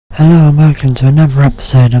Hello and welcome to another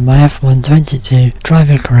episode of my F1 22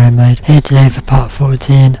 driver career mode, here today for part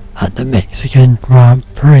 14 at the Mexican Grand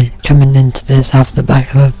Prix. Coming into this off the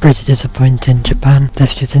back of a pretty disappointing Japan.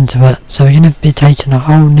 Let's get into it. So we're going to be taking a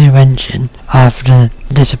whole new engine after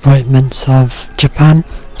the disappointments of Japan.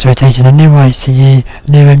 So we're taking a new ICE,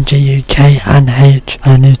 new MGUK and H,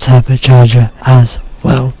 and a new turbocharger as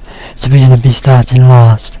well. So we're going to be starting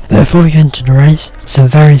last. But before we go into the race, some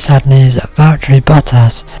very sad news that Valtteri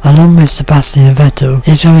Bottas, along with Sebastian Vettel,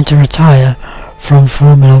 is going to retire from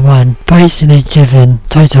Formula 1, basically giving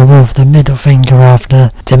Toto Wolff the middle finger after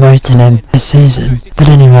demoting him this season. But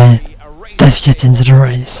anyway, let's get into the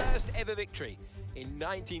race. First ever victory in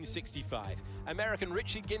 1965. American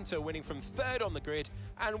Richie Ginter winning from third on the grid,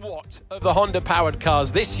 and what of the Honda-powered cars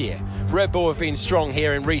this year? Red Bull have been strong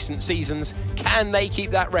here in recent seasons. Can they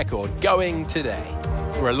keep that record going today?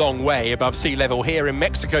 We're a long way above sea level here in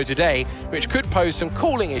Mexico today, which could pose some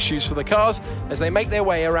cooling issues for the cars as they make their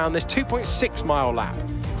way around this 2.6 mile lap.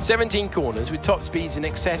 17 corners with top speeds in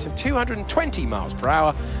excess of 220 miles per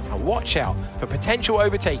hour, and watch out for potential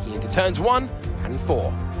overtaking into turns 1 and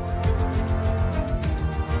 4.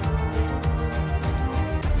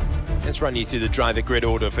 Let's run you through the driver grid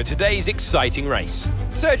order for today's exciting race.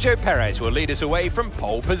 Sergio Perez will lead us away from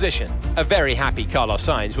pole position. A very happy Carlos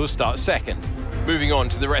Sainz will start second. Moving on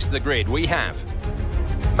to the rest of the grid, we have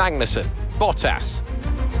Magnussen, Bottas,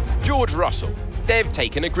 George Russell, they've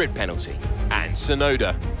taken a grid penalty, and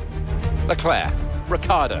Tsunoda, Leclerc,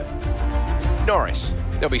 Ricciardo, Norris,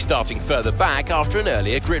 they'll be starting further back after an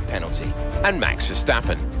earlier grid penalty, and Max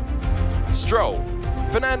Verstappen, Stroll,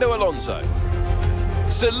 Fernando Alonso,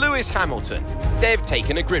 Sir Lewis Hamilton, they've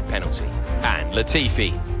taken a grid penalty, and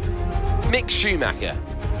Latifi, Mick Schumacher,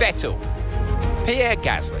 Vettel, Pierre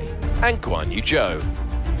Gasly, and Guan Yu Zhou,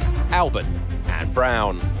 Albon and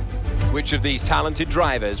Brown. Which of these talented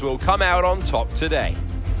drivers will come out on top today?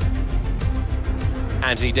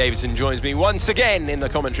 Anthony Davidson joins me once again in the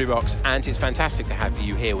commentary box, and it's fantastic to have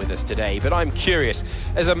you here with us today. But I'm curious,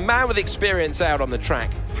 as a man with experience out on the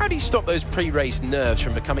track, how do you stop those pre-race nerves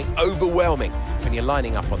from becoming overwhelming when you're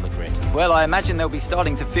lining up on the grid? Well, I imagine they'll be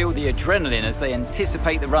starting to feel the adrenaline as they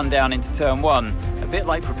anticipate the rundown into turn 1, a bit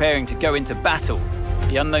like preparing to go into battle.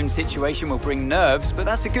 The unknown situation will bring nerves, but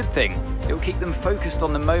that's a good thing. It will keep them focused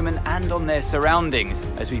on the moment and on their surroundings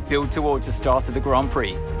as we build towards the start of the Grand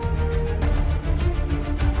Prix.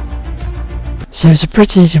 So it's a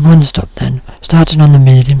pretty easy one stop then, starting on the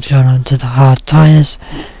mediums, going on to the hard tyres,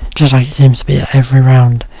 just like it seems to be at every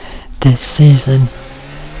round this season.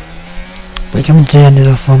 We're coming to the end of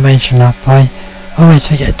the formation lap. I always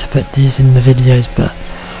forget to put these in the videos, but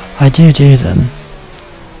I do them.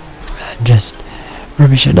 I'm just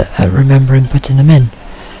rubbish at remembering putting them in.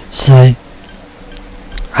 So,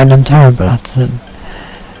 and I'm terrible at them.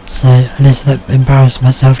 So I just embarrass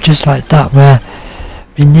myself just like that, where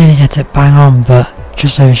we nearly get it bang on, but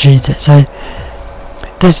just overshoot it. So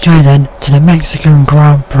let's go then to the Mexican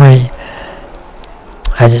Grand Prix.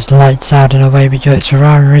 As it's lights out and away we go. It's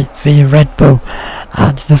Ferrari v Red Bull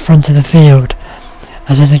at the front of the field.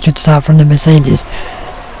 As there's a good start from the Mercedes.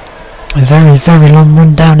 A very, very long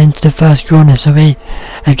run down into the first corner, so we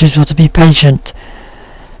have just got to be patient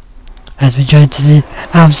as we go to the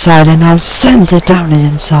outside and now send it down the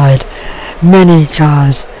inside. Many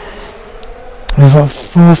cars. We've got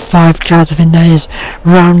 4 or 5 cars, I think there is,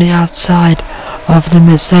 round the outside of the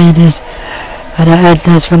Mercedes. At the head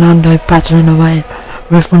there's Fernando battling away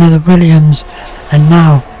with one of the Williams, and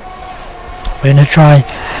now we're going to try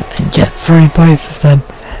and get through both of them.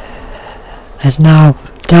 As now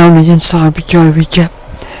down the inside we go,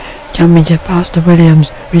 can we get past the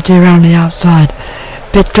Williams? We do round the outside.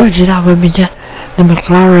 Bit dodgy that when we get the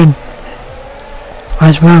McLaren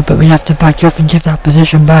as well, but we have to back off and give that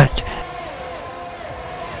position back.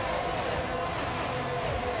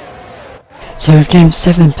 So we've gained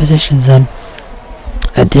 7 positions then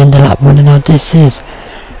at the end of lap 1, and now this is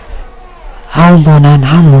Albon and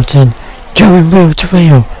Hamilton going wheel to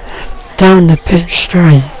wheel down the pit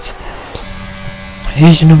straight.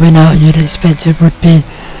 Who's going to win out? You'd expect it would be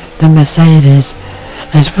the Mercedes,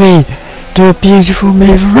 as we do a beautiful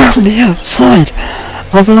move around the outside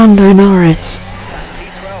of Lando Norris.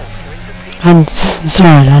 And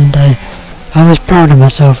sorry Lando, I was proud of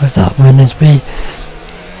myself with that one as we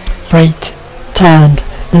braked, turned,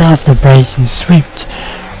 left the brake and swooped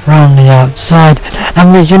round the outside, and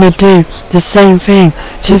we're going to do the same thing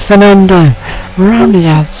to Fernando round the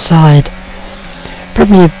outside.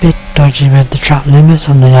 Probably a bit dodgy with the track limits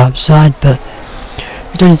on the outside, but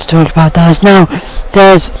we don't need to talk about that. As now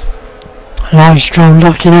there's Stroll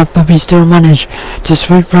locking up, but we still manage to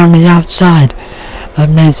swoop round the outside Up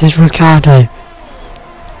next is Ricciardo.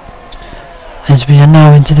 As we are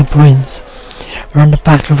now into the points, we're on the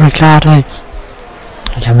back of Ricciardo.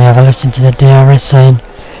 Can we have a look into the DRS zone?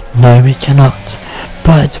 No, we cannot.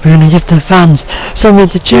 But we're going to give the fans something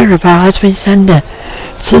to cheer about as we send it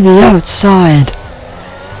to the outside.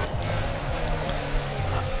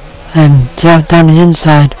 And down the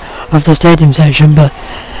inside of the stadium section. But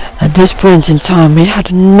at this point in time we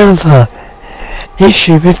had another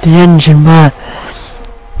issue with the engine where,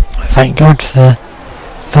 thank God for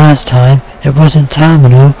first time, it wasn't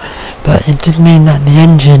terminal, but it did mean that the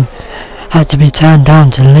engine had to be turned down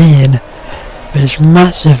to lean, which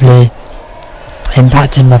massively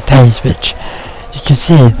impacted my pace, which you can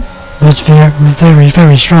see was very,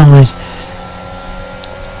 very strong as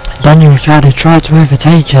Daniel Ricciardo tried to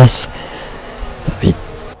overtake us, but we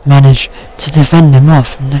managed to defend him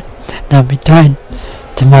off. No, we don't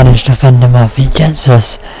to manage to fend him off. He gets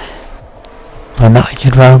us, and that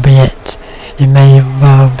could well be it. He may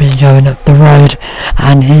well be going up the road,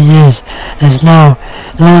 and he is, as now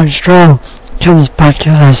Lance Stroll comes back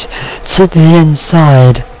at us to the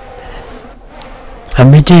inside,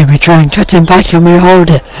 and we try and cut him back, and we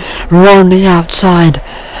hold it around the outside.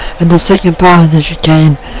 In the second part of the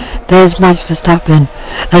chicane, there's Max Verstappen,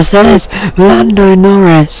 as there's Lando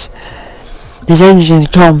Norris. His engine's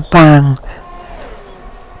gone bang.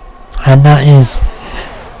 And that is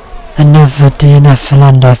another DNF for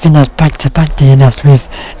Lando. I think that's back-to-back DNFs with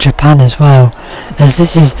Japan as well. As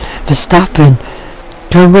this is Verstappen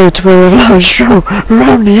going wheel to wheel with Lance Stroll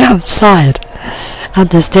around the outside at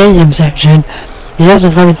the stadium section. He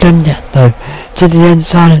hasn't got it done yet though, to the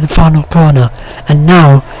inside of the final corner. And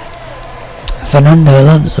now Fernando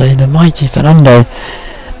Alonso, the mighty Fernando,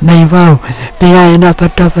 may well be eyeing up a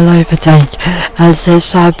double overtake as they're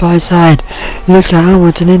side by side. Look at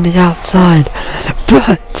Hamilton in the outside,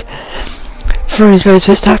 but through goes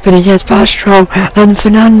Verstappen. He gets past Stroll, and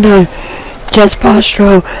Fernando gets past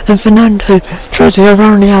Stroll, and Fernando tries to go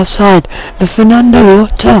around the outside, but Fernando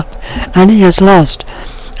locked up and he has lost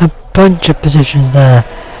a bunch of positions there,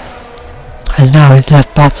 as now he's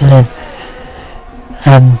left battling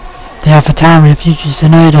the AlphaTauri of Yuki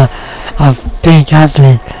Tsunoda of Pierre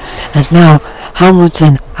Gasly, as now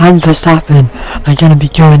Hamilton and Verstappen are going to be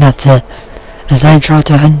going at it as they try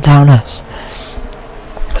to hunt down us.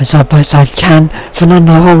 Side by side, can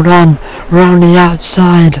Fernando hold on round the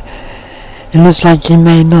outside? It looks like he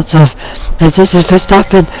may not have, as this is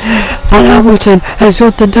Verstappen, and Hamilton has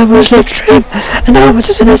got the double slipstream, and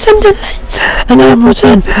Hamilton's in ascending lane, and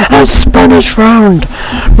Hamilton has spun us round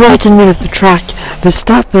right in the middle of the track.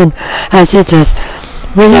 Verstappen has hit us.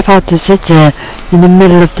 We have had to sit here in the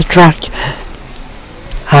middle of the track,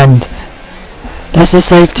 and that's a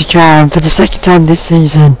safety car, and for the second time this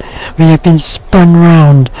season we have been spun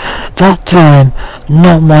round. That time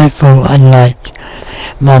not my fault, unlike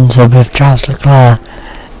Monza with Charles Leclerc.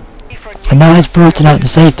 And that has brought out the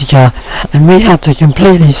safety car, and we had to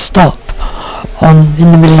completely stop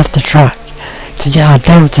in the middle of the track to get our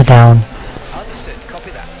delta down.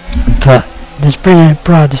 But this brought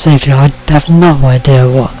out the safety car. I have no idea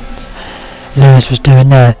what Lewis was doing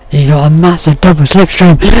there. He got a massive double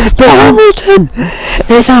slipstream, but Hamilton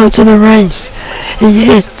is out of the race. He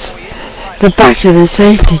hit the back of the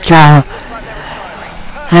safety car,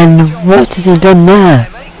 and what has he done there?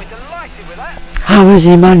 How has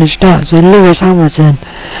he managed that? So Lewis Hamilton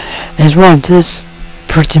is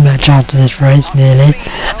pretty much out of this race nearly,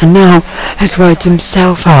 and now has worked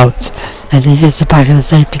himself out as he hits the back of the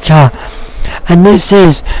safety car. And this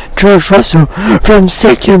is George Russell from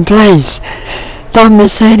second place. That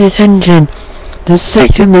Mercedes engine, the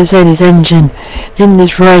second Mercedes engine in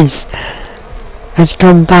this race, has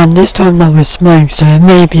gone banned, this time not with smoke, so it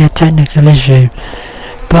may be a technical issue,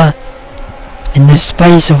 but in the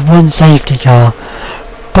space of one safety car,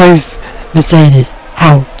 both Mercedes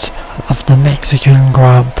out of the Mexican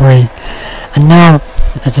Grand Prix. And now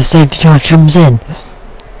as the safety car comes in,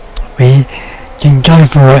 we can go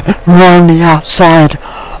for it round the outside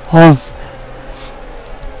of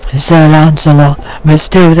Sir Lancelot. We're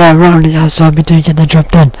still there round the outside, we do get the job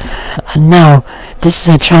done. And now this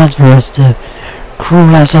is a chance for us to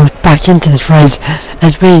crawl ourselves back into this race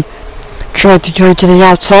as we try to go to the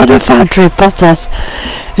outside of Valtteri Bottas,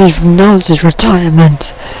 who's announced his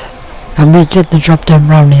retirement, and we get the job done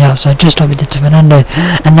round the outside just like we did to Fernando.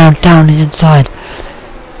 And now down the inside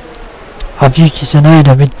of Yuki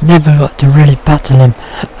Tsunoda. We never got to really battle him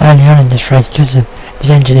early on in this race because of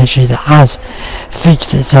the engine issue that has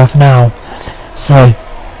fixed itself now, so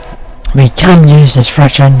we can use this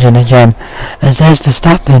fresh engine again. As there's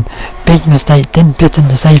Verstappen, big mistake, didn't pit in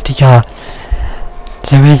the safety car,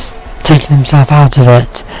 so he's taking himself out of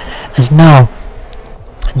it, as now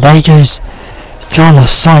there goes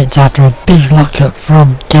Carlos Sainz after a big lockup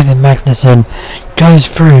from Kevin Magnussen, goes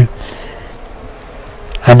through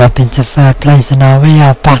and up into third place, and now we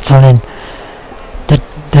are battling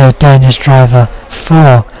the Danish driver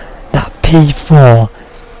for that P4,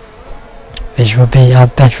 which will be our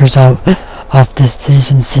best result of this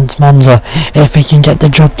season since Monza. If we can get the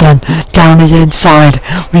job done down the inside,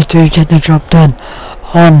 we do get the job done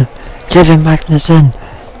on Kevin Magnussen.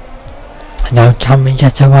 Now can we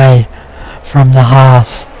get away from the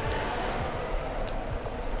Haas?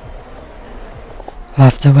 We'll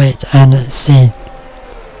have to wait and see.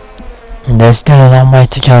 And there's still a long way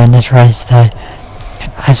to go in this race though.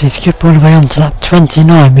 As we skip all the way on to lap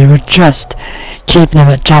 29, we were just keeping him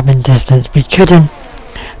at jabbing distance. We couldn't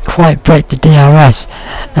quite break the DRS,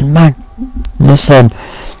 and Magnussen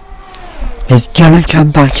is gonna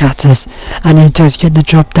come back at us, and he does get the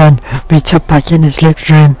job done. We took back in the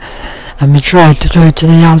slipstream and we tried to go to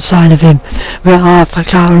the outside of him. We're half a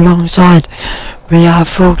car alongside, we are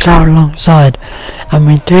full car alongside, and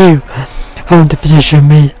we do hold the position.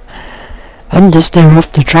 We understeer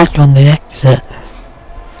off the track on the exit,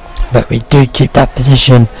 but we do keep that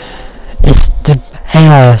position. It's the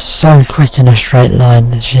AI are so quick in a straight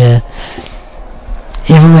line this year.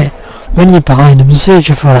 Even when you're behind them, as soon as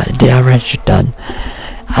you feel like the DRS you're done,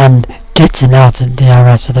 and getting out of the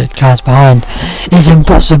DRS of the cars behind is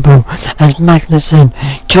impossible, as Magnussen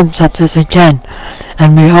comes at us again,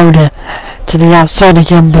 and we hold it to the outside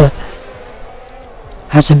again, but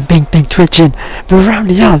has some big twitching. But round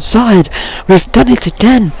the outside, we've done it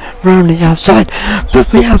again, round the outside,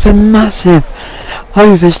 but we have a massive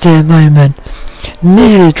oversteer moment,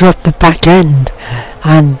 nearly dropped the back end,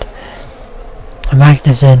 and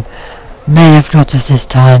Magnussen may have got us this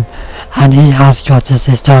time, and he has got us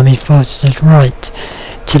this time. He forced us right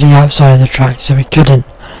to the outside of the track, so we couldn't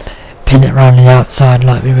pin it round the outside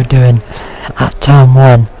like we were doing at turn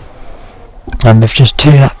 1. And with just 2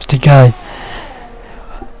 laps to go,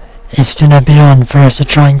 it's going to be on for us to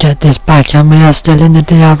try and get this back, and we are still in the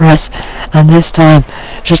DRS, and this time,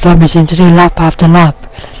 just like we seem to do lap after lap,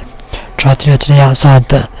 tried to go to the outside,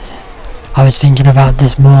 but I was thinking about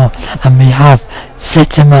this more, and we have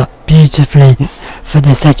set him up beautifully for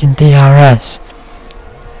the second DRS.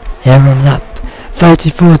 Here on lap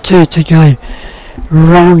 34.2 to go,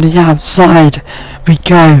 round the outside we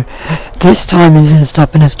go. This time he isn't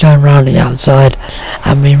stopping us going round the outside,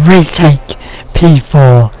 and we retake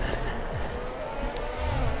P4.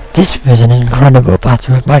 This was an incredible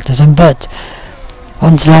battle with Magnussen, but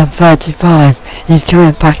on to lap 35, he's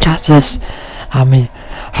coming back at us, and we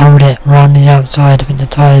hold it round the outside. I think the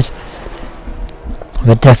tyres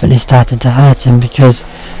were definitely starting to hurt him, because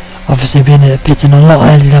obviously we ended up pitting a lot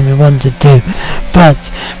earlier than we wanted to,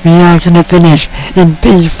 but we are going to finish in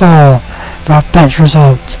P4 for our best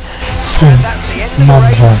result since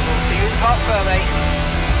Monza.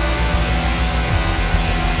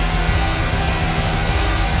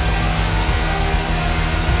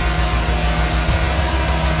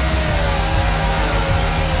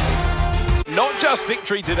 Not just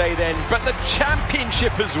victory today then, but the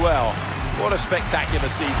championship as well. What a spectacular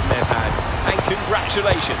season they've had, and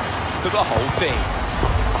congratulations to the whole team.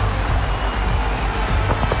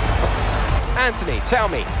 Anthony, tell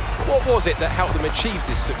me, what was it that helped them achieve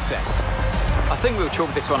this success? I think we'll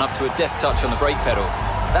chalk this one up to a deft touch on the brake pedal.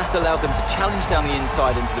 That's allowed them to challenge down the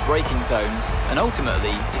inside into the braking zones, and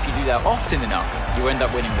ultimately, if you do that often enough, you end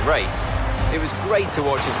up winning the race. It was great to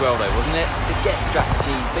watch as well though, wasn't it? Forget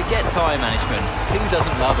strategy, forget tyre management. Who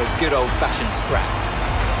doesn't love a good old-fashioned scrap?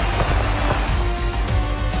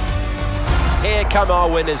 Here come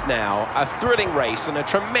our winners now. A thrilling race and a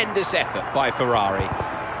tremendous effort by Ferrari.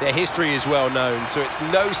 Their history is well known, so it's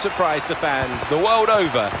no surprise to fans the world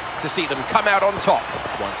over to see them come out on top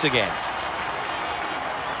once again.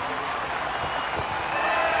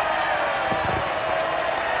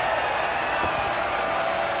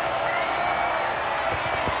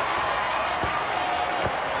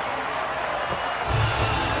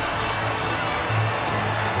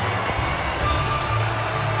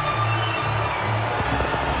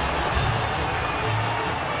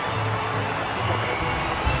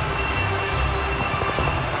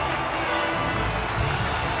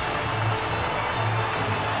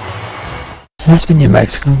 So that's been the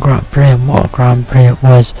Mexican Grand Prix, and what a Grand Prix it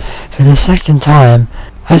was. For the second time,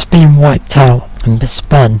 us being wiped out and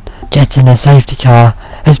spun, getting a safety car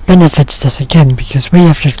has benefited us again, because we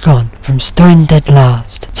have just gone from stone dead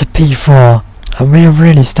last to P4 and we are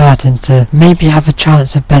really starting to maybe have a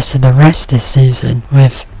chance of better the rest this season,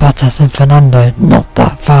 with Bottas and Fernando not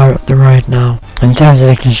that far up the road now. In terms of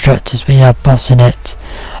the constructors, we are bossing it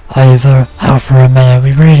over Alfa Romeo.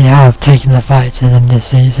 We really have taken the fight to them this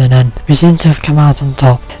season, and we seem to have come out on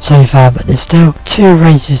top so far, but there's still 2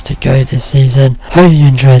 races to go this season. Hope you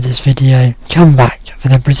enjoyed this video. Come back for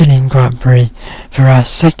the Brazilian Grand Prix for our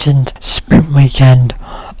second sprint weekend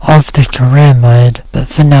of the career mode, but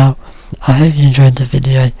for now I hope you enjoyed the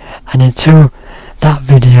video, and until that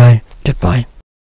video, goodbye.